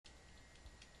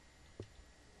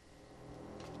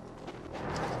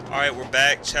Alright, we're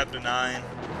back. Chapter 9.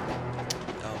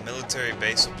 Military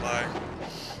base supply.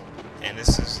 And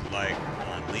this is like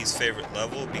my least favorite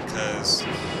level because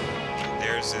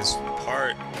there's this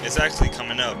part, it's actually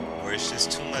coming up, where it's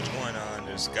just too much going on.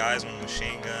 There's guys with a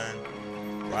machine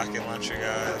gun, rocket launcher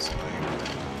guys. Like,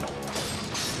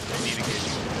 they need to get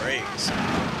some breaks.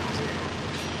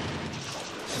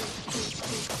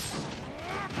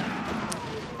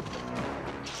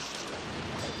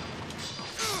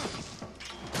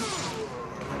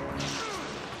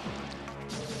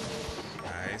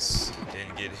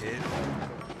 Didn't get hit.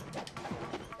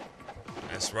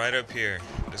 That's right up here.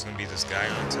 There's gonna be this guy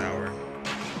on the tower.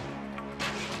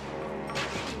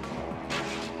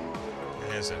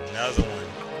 And there's another one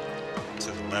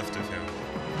to the left of him.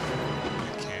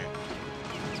 I can't.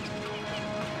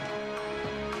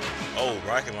 Oh,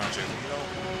 rocket launcher. You don't.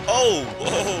 Oh!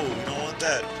 Whoa! You don't want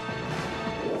that.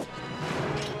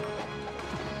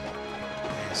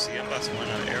 Hey, see, I'm about to run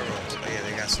out of arrows. Oh yeah,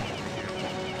 they got some over here.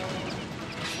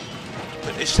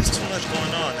 But it's just too much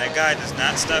going on. That guy does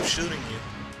not stop shooting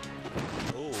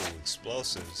you. Ooh,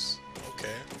 explosives. Okay.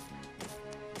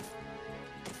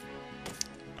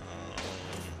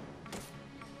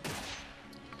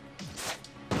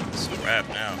 It's a wrap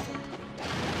now.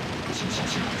 You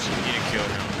need to kill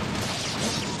him.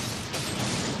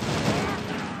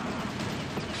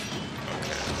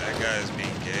 Okay, that guy is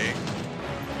being gay.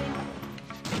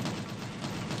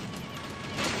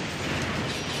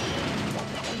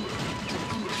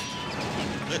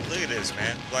 Look at this,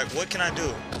 man. Like, what can I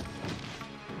do?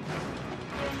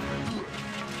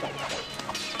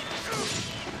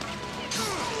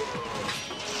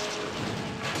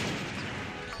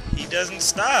 He doesn't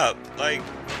stop. Like,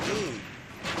 dude,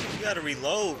 you gotta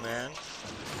reload, man.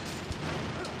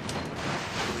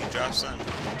 Ooh, he dropped something.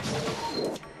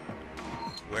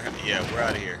 Yeah, we're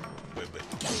out of here. Wait, let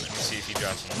me see if he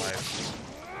drops some life.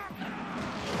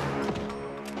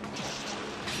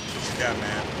 What you got,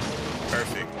 man?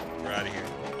 Perfect. We're out of here.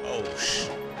 Oh,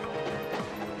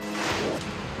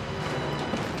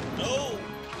 no!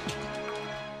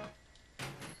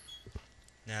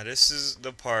 Now, this is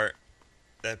the part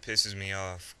that pisses me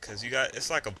off. Because it's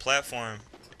like a platform.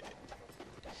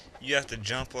 You have to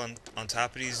jump on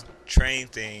top of these train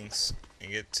things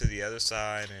and get to the other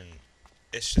side. And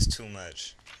it's just too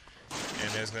much.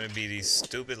 And there's going to be these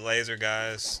stupid laser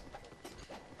guys.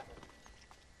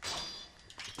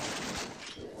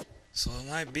 So it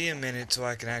might be a minute till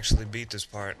I can actually beat this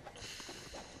part.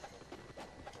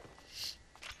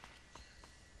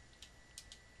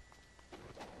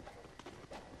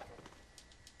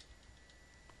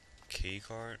 Key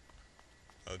card?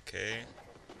 Okay.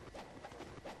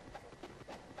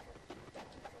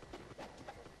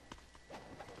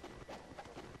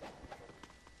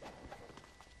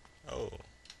 Oh.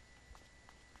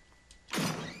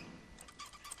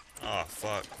 Oh,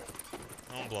 fuck.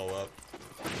 Don't blow up.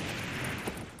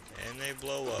 And they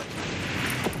blow up.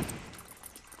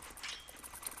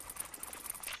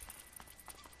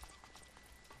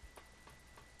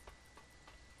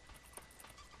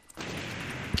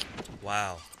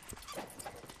 Wow.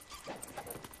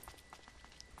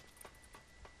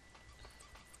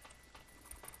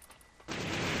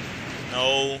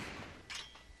 No.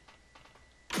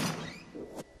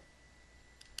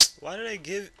 Why did they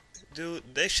give... Dude,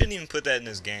 they shouldn't even put that in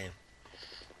this game.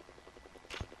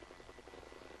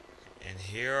 And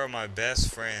here are my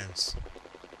best friends.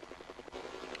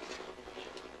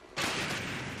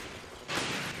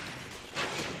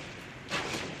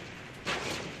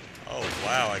 Oh,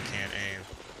 wow, I can't aim.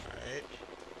 Alright.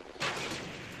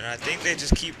 And I think they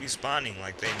just keep respawning,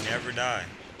 like they never die.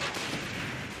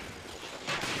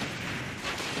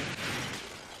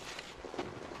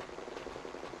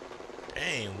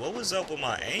 Dang, what was up with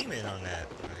my aiming on that?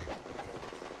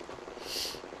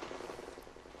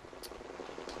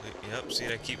 Yep, see,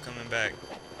 they keep coming back.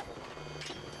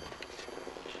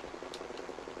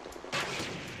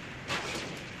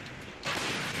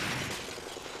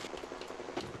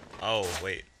 Oh,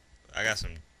 wait. I got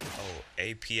some... Oh,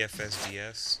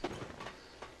 APFSDS?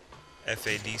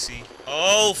 FADC?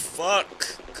 Oh, fuck!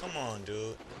 Come on,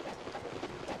 dude.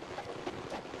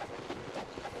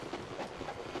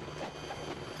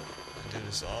 I do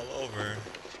this all over.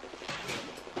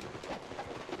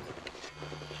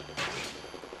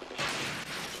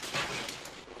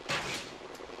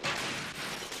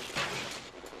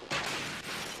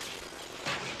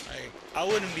 I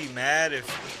wouldn't be mad if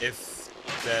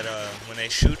that when they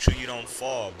shoot you, you don't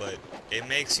fall, but it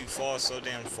makes you fall so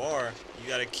damn far. You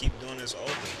gotta keep doing this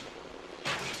over.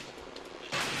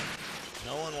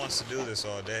 No one wants to do this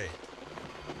all day.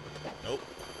 Nope.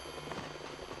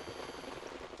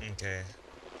 Okay.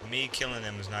 Me killing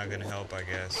them is not gonna help, I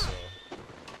guess, so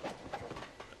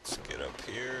let's get up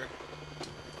here.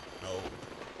 No.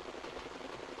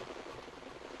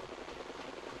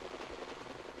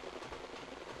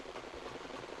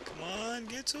 Come on,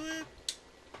 get to it.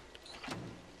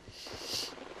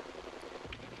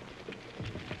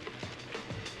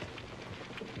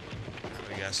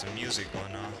 We got some music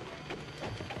going on.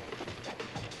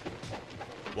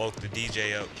 Woke the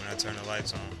DJ up when I turned the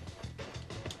lights on.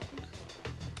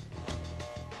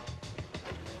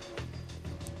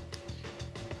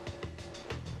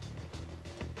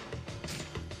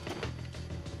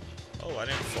 Oh, I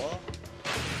didn't fall?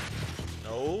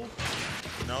 No.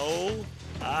 No.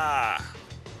 Ah.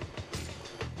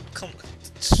 Come on.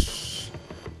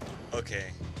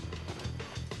 Okay.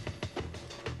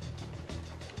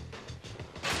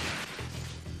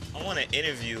 I want to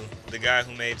interview the guy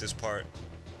who made this part.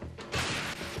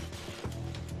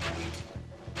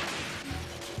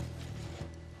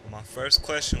 My first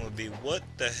question would be, what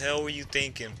the hell were you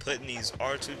thinking putting these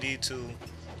R2-D2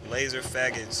 laser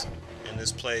faggots in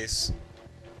this place,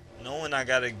 knowing I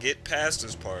gotta get past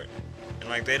this part? And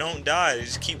like, they don't die, they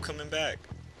just keep coming back.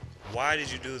 Why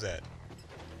did you do that?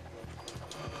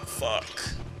 Fuck.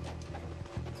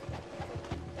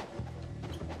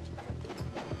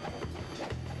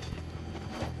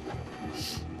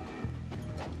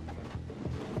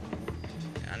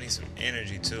 I need some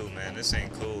energy too, man. This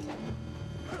ain't cool.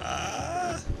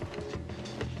 Ah.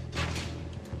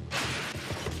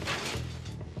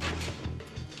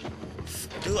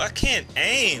 Dude, I can't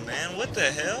aim, man. What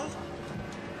the hell?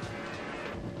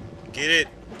 Get it?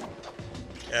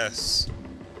 Yes.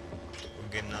 We're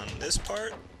getting on this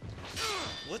part.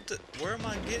 What the? Where am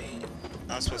I getting?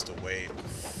 I'm supposed to wait.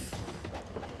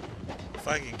 If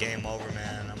I get game over,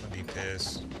 man, I'm gonna be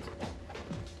pissed.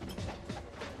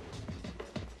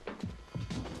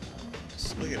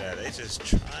 Just look at that. They just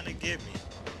trying to get me.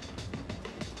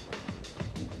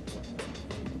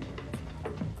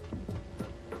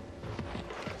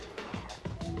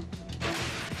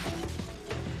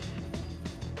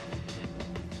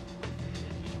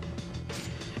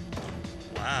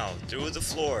 Wow, through the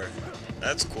floor.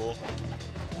 That's cool.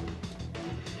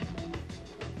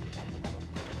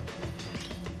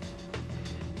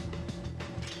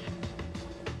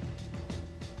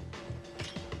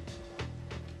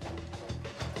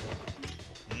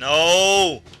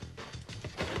 No!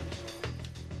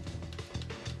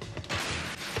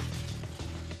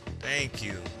 Thank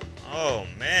you. Oh,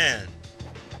 man.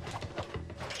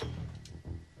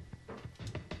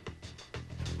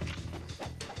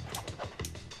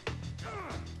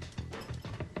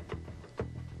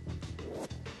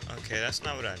 Okay, that's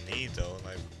not what I need, though.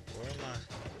 Like, where am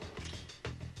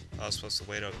I? I was supposed to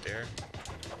wait up there.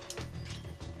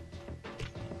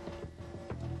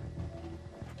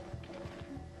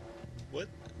 What?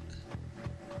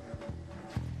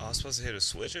 I was supposed to hit a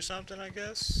switch or something, I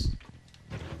guess?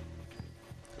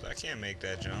 Because I can't make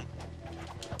that jump.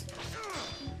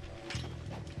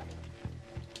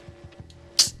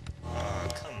 Oh,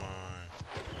 come on.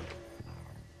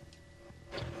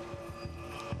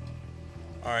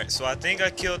 Alright, so I think I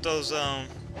killed those,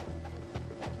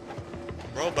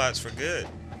 robots for good.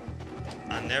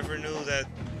 I never knew that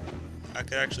I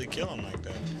could actually kill them like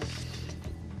that.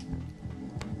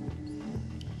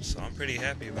 So I'm pretty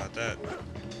happy about that.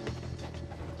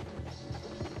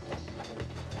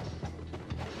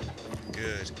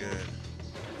 Good, good.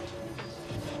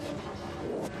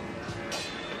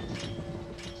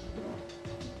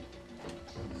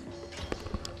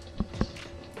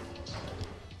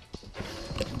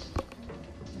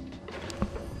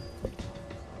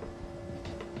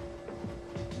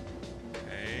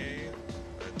 Okay,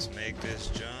 let's make this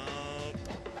jump,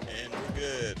 and we're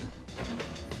good.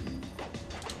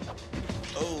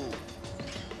 Oh!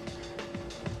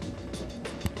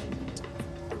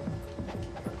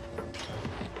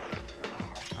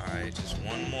 Alright, just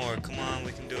one more. Come on,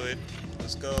 we can do it.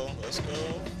 Let's go, let's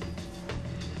go.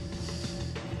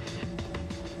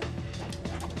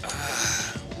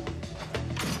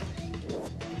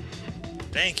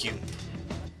 Thank you.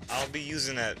 I'll be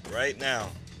using that right now.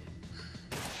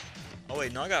 Oh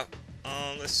wait, no, I got,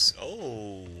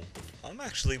 oh, I'm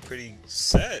actually pretty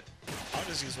set. I'll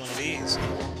just use one of these.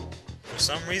 For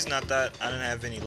some reason I thought I didn't have any